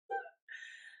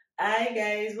Hi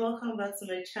guys, welcome back to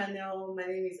my channel. My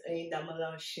name is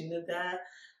Oyindamola Oshinuga,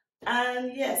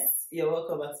 and yes, you're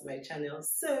welcome back to my channel.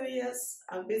 So yes,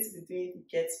 I'm going to be doing the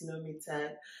get to know me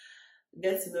tag,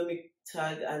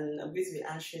 and I'm going to be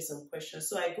answering some questions.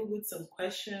 So I googled some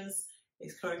questions.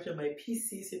 It's currently on my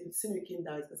PC, so you can see me looking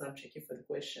down because I'm checking for the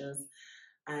questions.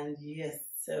 And yes,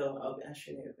 so I'll be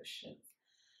answering your questions.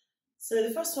 So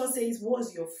the first one says,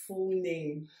 "What's your full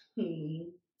name?"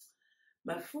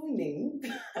 My full name,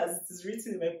 as it is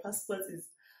written in my passport, is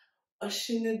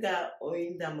Oshinuga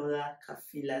Oyindamola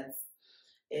Kafilat.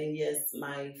 And yes,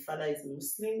 my father is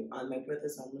Muslim and my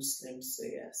brothers are Muslim. So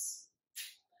yes,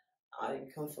 I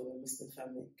come from a Muslim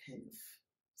family, kind of.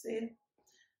 So yeah,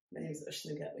 my name is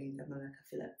Oshinuga Oyindamola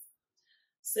Kafilat.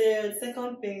 So the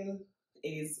second thing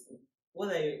is,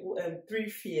 what are 3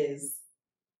 fears?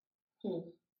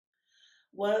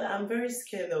 Well, I'm very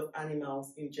scared of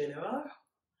animals in general.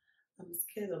 I'm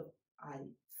scared of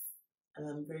heights and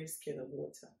I'm very scared of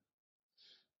water.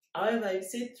 However, I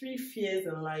say 3 fears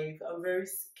in life. I'm very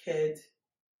scared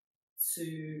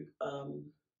to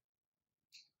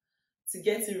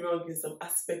get it wrong in some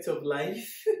aspect of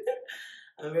life.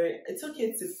 It's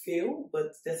okay to fail,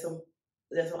 but there's some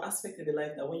aspect of the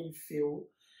life that when you fail,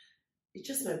 it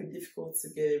just might be difficult to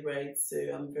get it right. So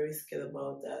I'm very scared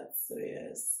about that. So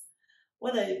yes.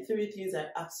 What are the 3 things I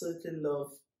absolutely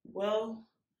love? Well,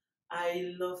 I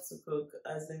love to cook,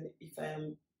 as in if I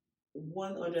am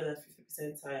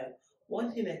 150% tired,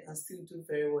 one thing I can still do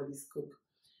very well is cook.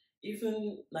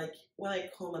 Even like when I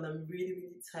come and I'm really,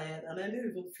 really tired and I don't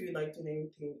even feel like doing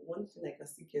anything, one thing I can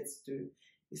still get to do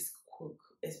is cook,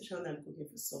 especially when I'm cooking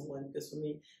for someone, because for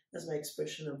me, that's my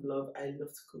expression of love. I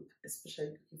love to cook, especially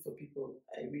cooking for people.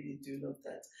 I really do love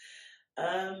that.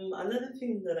 Another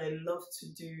thing that I love to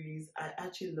do is I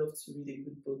actually love to read a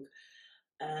good book,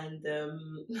 and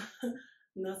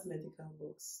not medical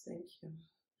books. Thank you.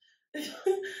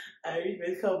 I read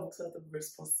medical books out of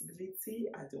responsibility.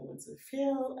 I don't want to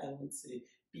fail. I want to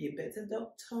be a better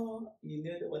doctor. You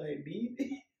know what I mean?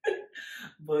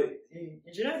 But you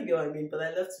generally get what I mean. But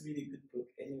I love to read a good book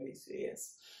anyway. So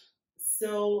yes.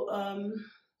 So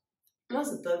what's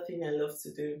the third thing I love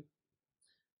to do?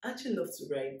 I actually love to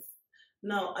write.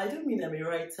 Now I don't mean I'm a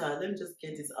writer. Let me just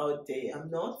get this out there.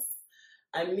 I'm not.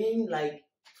 I mean, like,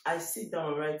 I sit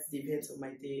down and write the events of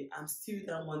my day. I'm still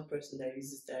that one person that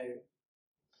uses diary.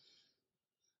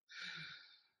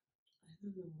 I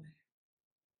don't know why.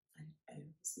 I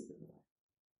honestly don't know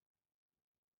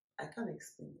why. I can't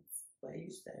explain it, but I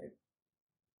use diary.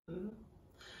 Mhm.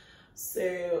 So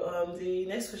the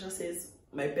next question says,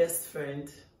 my best friend.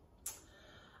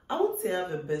 I won't say I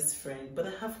have a best friend, but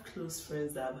I have close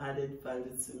friends that have added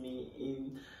value to me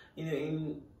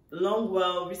in long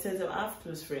while recently. I have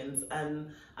close friends,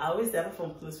 and I always say apart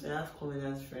from close friends, I have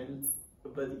common friends.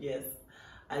 But yes,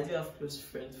 I do have close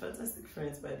friends, fantastic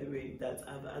friends by the way, that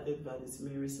have added value to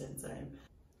me in recent time.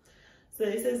 So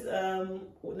it says,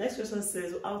 next question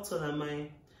says, how tall am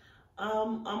I?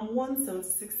 I'm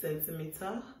 176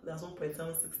 centimeter. That's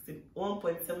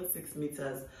 1.76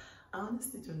 meters. I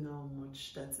honestly don't know how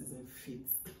much that is in feet,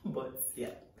 but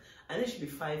yeah, I think it should be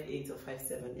 5'8" or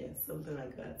 5'7", yeah, something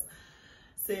like that.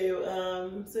 So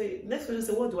so next question.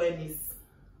 So what do I miss?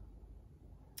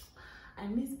 I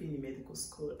miss being in medical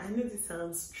school. I know this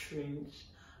sounds strange,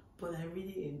 but I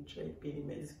really enjoyed being in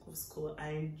medical school. I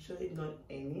enjoyed not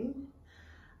earning.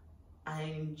 I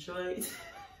enjoyed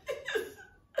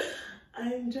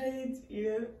I enjoyed,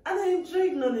 and I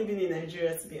enjoyed not living in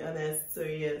Nigeria, to be honest. So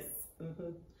yes.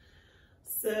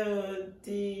 So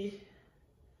the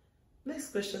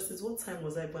next question says, what time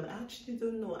was I born? I actually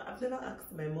don't know. I've never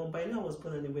asked my mom, but I know I was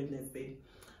born on a Wednesday,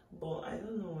 but I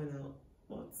don't know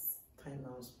what time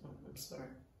I was born. I'm sorry.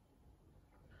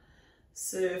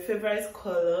 So favorite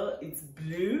color is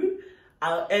blue.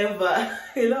 However,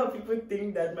 a lot of people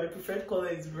think that my preferred color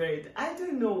is red. I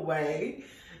don't know why,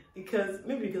 because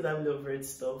maybe because I love red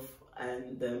stuff,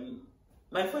 and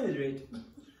my phone is red.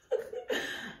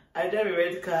 I drive a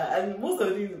red car, and most of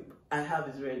the things I have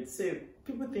is red. So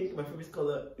people think my favorite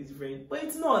color is red, but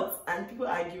it's not. And people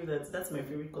argue that that's my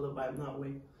favorite color, but I'm not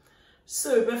aware.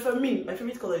 So, but for me, my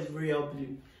favorite color is royal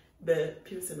blue. But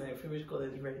people say my favorite color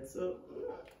is red. So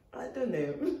I don't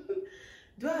know.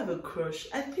 Do I have a crush?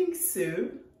 I think so.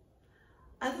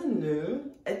 I don't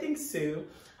know. I think so.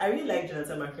 I really like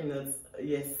Jonathan McReynolds.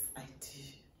 Yes, I do.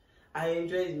 I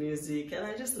enjoy his music, and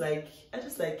I just like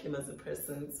him as a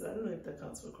person. So I don't know if that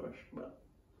counts for crush, but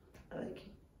I like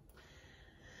him.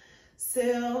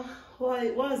 So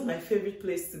what is my favorite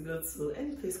place to go to?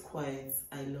 Any place quiet,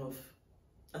 I love.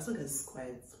 As long as it's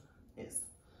quiet, yes.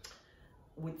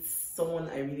 With someone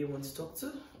I really want to talk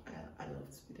to, I I love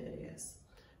to be there, yes.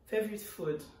 Favorite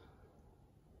food?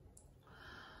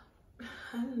 I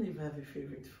don't know if I have a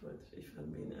favorite food, if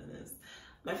I'm being honest.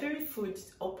 My favorite food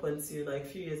up until like a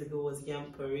few years ago was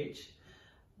yam porridge.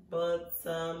 But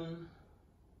I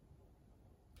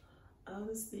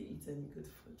honestly eat any good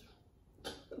food.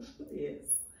 Yes.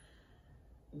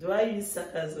 Do I use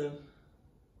sarcasm?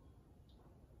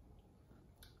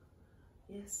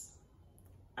 Yes,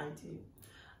 I do.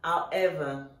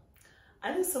 However,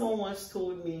 I think someone once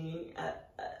told me I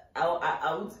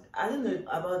don't know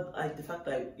about like the fact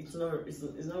that it's not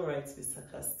right to be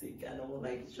sarcastic and all,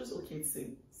 like it's just okay to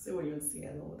say what you want to say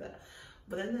and all that.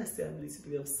 But I think I still have a little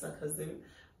bit of sarcasm,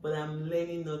 but I'm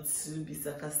learning not to be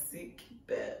sarcastic.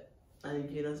 But and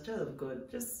again, as a child of God,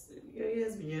 just your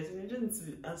ears be yours, and you just need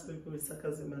to answer people with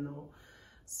sarcasm and all.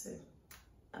 So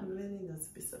I'm learning not to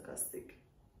be sarcastic.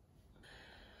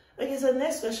 Okay, so the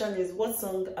next question is, what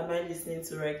song am I listening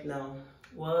to right now?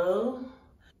 Well,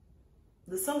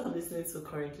 the song I'm listening to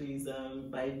currently is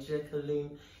by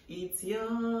Jacqueline. It's yours.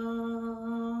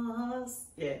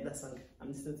 Yeah, that song. I'm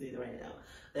listening to it right now.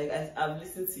 Like I've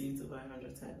listened to it over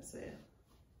 100 times. So yeah.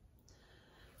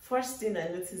 First thing I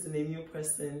noticed in a new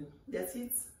person, that's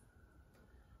it.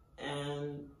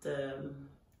 And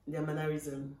their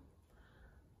mannerism.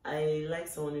 I like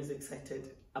someone who's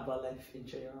excited about life in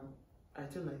general. I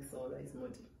don't like someone that is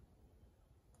muddy.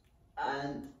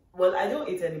 And well, I don't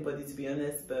hate anybody, to be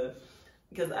honest, but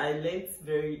because I learned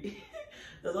very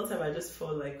there's one time I just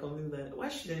felt like something that why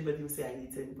should anybody even say I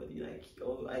hate anybody, like,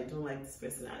 or I don't like this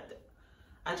person.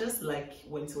 I just like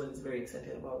when someone is very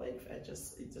excited about life. It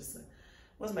just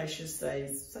what's my shoe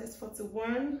size? Size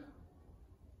 41.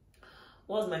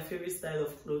 What's my favorite style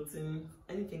of clothing?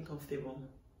 Anything comfortable.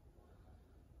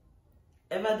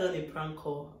 Ever done a prank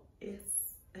call? Yes,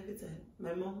 every time.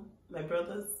 My mom, my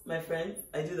brothers, my friends,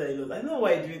 I do that a lot. I don't know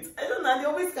why I do it. I don't know, they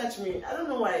always catch me. I don't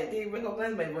know why, they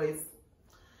recognize my voice.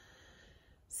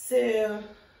 So,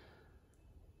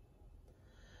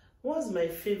 what's my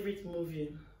favorite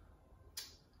movie?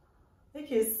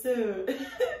 Okay, so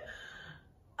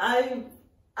I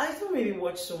don't really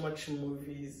watch so much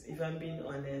movies, if I'm being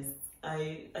honest.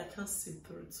 I can't sit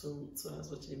through 2 hours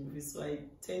watching a movie, so I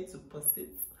tend to pause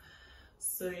it.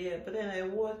 So yeah, but then I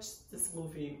watched this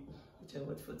movie, which I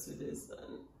watched for 2 days,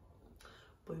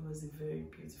 but it was a very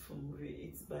beautiful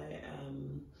movie. It's by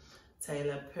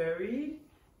Tyler Perry.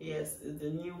 Yes,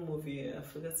 the new movie. I've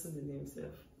forgotten the name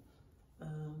itself.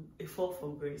 A Fall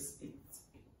from Grace.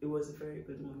 It was a very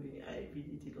good movie. I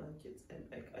really did like it, and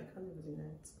I can't even deny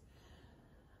it.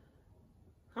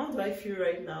 How do I feel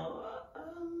right now?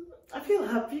 I feel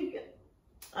happy.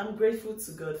 I'm grateful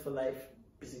to God for life,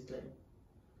 basically.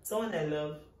 Someone I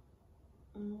love,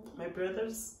 my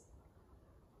brothers,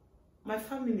 my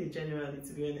family generally,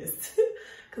 to be honest,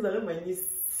 because I love my niece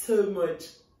so much.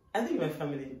 I think my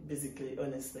family, basically,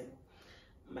 honestly,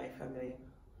 my family.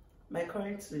 My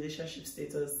current relationship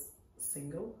status,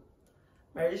 single.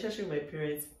 My relationship with my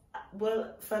parents,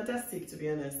 well, fantastic, to be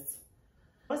honest.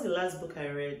 What's the last book I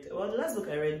read? Well, the last book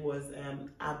I read was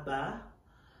Abba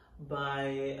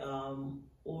by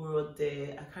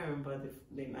Orode. I can't remember the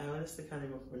name. I honestly can't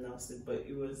even pronounce it, but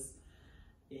it was,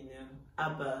 you know,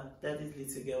 Abba, that is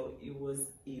Little Girl. It was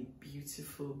a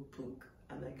beautiful book,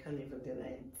 and I can't even deny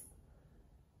it.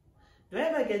 Do I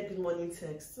ever get good morning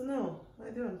text? No, I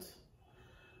don't.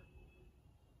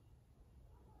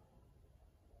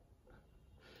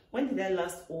 When did I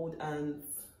last hold hands?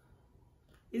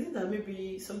 Is it that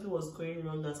maybe something was going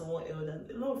wrong and someone held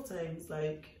hands? A lot of times,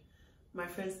 like my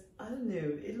friends, I don't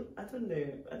know. I don't know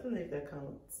if that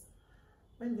counts.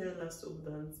 When did I last hold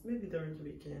hands? Maybe during the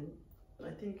weekend.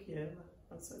 I think yeah,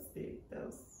 on Saturday. That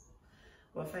was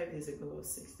about 5 days ago or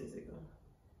 6 days ago.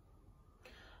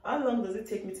 How long does it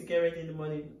take me to get ready in the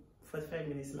morning? 45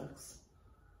 minutes max.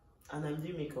 And I'm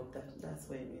doing makeup. That's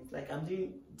what it means. Like I'm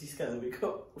doing this kind of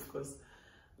makeup, of course.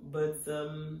 But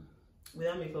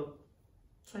without makeup,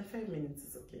 25 minutes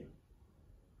is okay.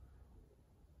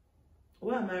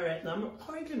 Where am I right now? I'm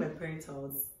currently in my parents'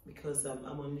 house because I'm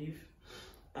on leave.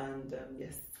 And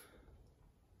yes,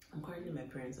 I'm currently in my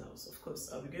parents' house. Of course,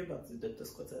 I'll be going back to the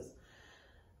doctor's quarters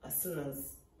as soon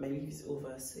as my leave is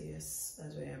over. So yes,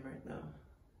 that's where I am right now.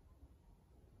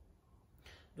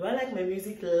 Do I like my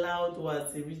music loud or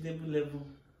at a reasonable level?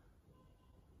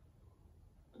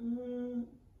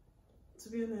 To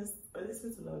be honest, I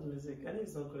listen to loud music. I know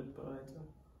it's not good, but I do.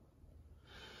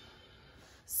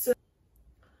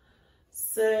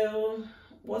 So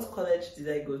what college did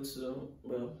I go to?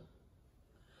 Well,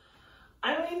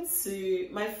 I went to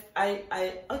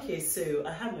okay, so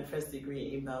I had my first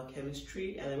degree in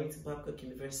biochemistry and I went to Babcock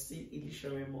University,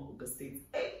 Ilisha Remo, Ogun State.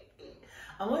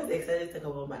 I'm always excited to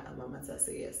talk about my alma mater.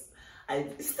 So yes, I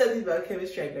studied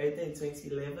biochemistry. I graduated in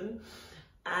 2011,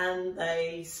 and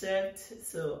I served.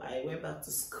 So I went back to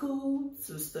school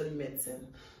to study medicine,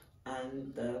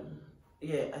 and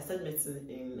yeah, I studied medicine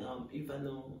in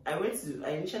Ivano. I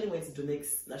initially went to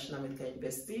Donex National Medical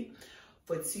University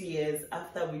for 2 years,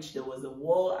 after which there was a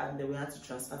war and then we had to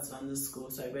transfer to another school.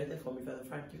 So I graduated from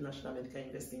Ivano-Frankivsk National Medical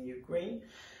University in Ukraine.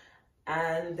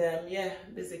 And yeah,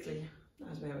 basically,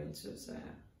 that's where I went to.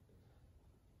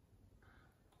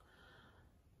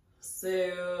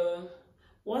 So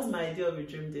what's my idea of a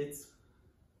dream date?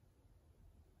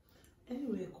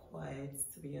 Anywhere quiet,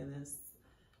 to be honest.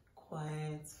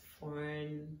 Quiet,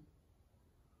 fun.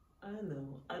 I don't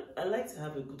know. I like to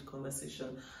have a good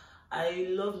conversation. I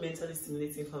love mentally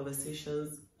stimulating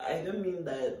conversations. I don't mean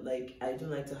that like I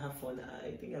don't like to have fun.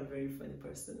 I think I'm a very funny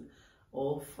person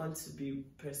or fun to be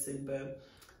person, but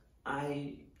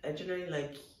I generally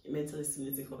like mentally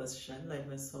stimulating conversation. I don't like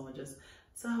when someone just,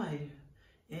 so how are you?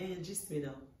 Yeah, just me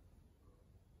now.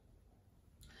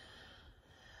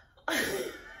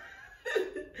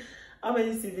 How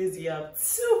many siblings do you have?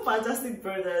 2 fantastic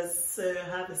brothers. So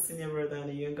I have a senior brother and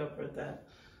a younger brother.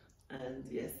 And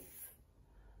yes.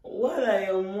 What are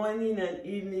your morning and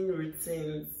evening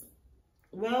routines?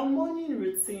 Well, morning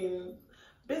routine,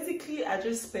 basically I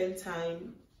just spend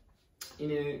time,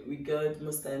 with God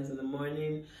most times in the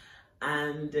morning,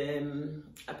 and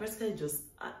I personally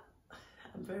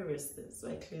I'm very restless, so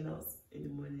I clean out in the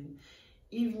morning.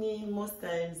 Evening, most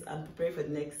times I'm preparing for the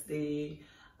next day,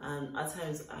 and at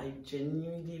times I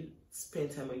genuinely spend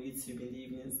time on YouTube in the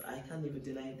evenings. I can't even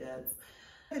deny that.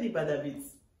 Any bad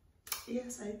habits?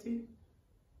 Yes, I do.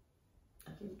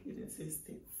 I think you didn't say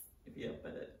states if you have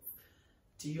bad habits.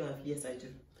 Do you have? Yes, I do.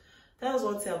 That was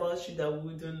one thing about you that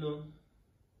we don't know.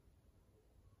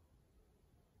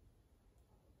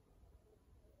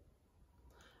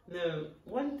 No,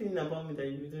 one thing about me that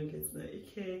you don't get to know,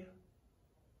 okay,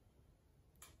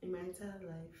 in my entire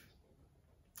life,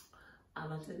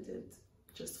 I've attended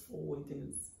just 4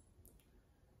 weddings.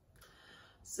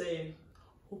 So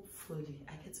hopefully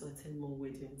I get to attend more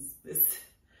weddings this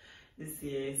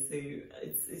year. So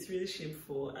it's really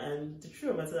shameful, and the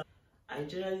truth of the matter, I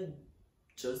generally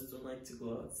just don't like to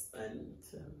go out, and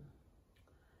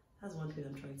that's one thing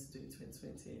I'm trying to do in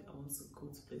 2020. I want to go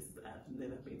to places that I've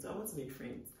never been to. I want to make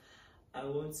friends. I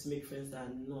want to make friends that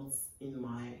are not in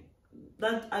my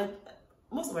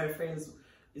most of my friends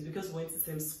is because we went to the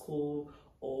same school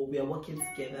or we are working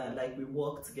together, like we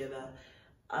work together.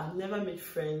 I've never made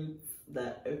friends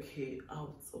that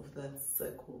out of that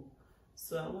circle.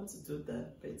 So I want to do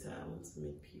that better. I want to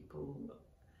meet people.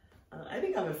 I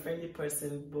think I'm a friendly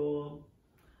person, but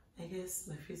I guess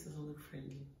my face doesn't look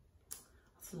friendly.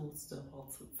 I don't know what to do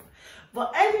about it.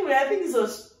 But anyway, I think this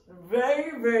was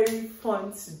very, very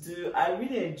fun to do. I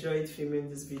really enjoyed filming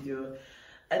this video.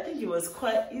 I think it was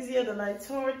quite easier than I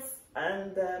thought.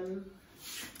 And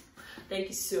thank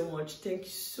you so much. Thank you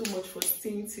so much for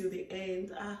staying till the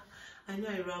end. I know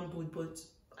I rambled, but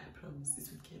I promise it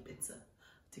will get better.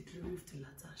 The glory of the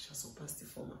latter shall surpass the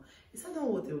former. Is that not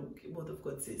what the word of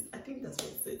God says? I think that's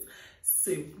what it says.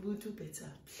 So we'll do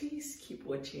better. Please keep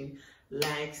watching,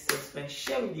 like, subscribe,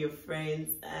 share with your friends,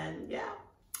 and yeah.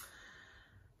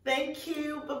 Thank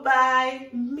you. Bye-bye.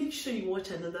 Make sure you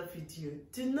watch another video.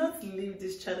 Do not leave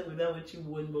this channel without watching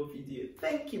one more video.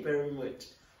 Thank you very much.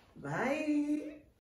 Bye.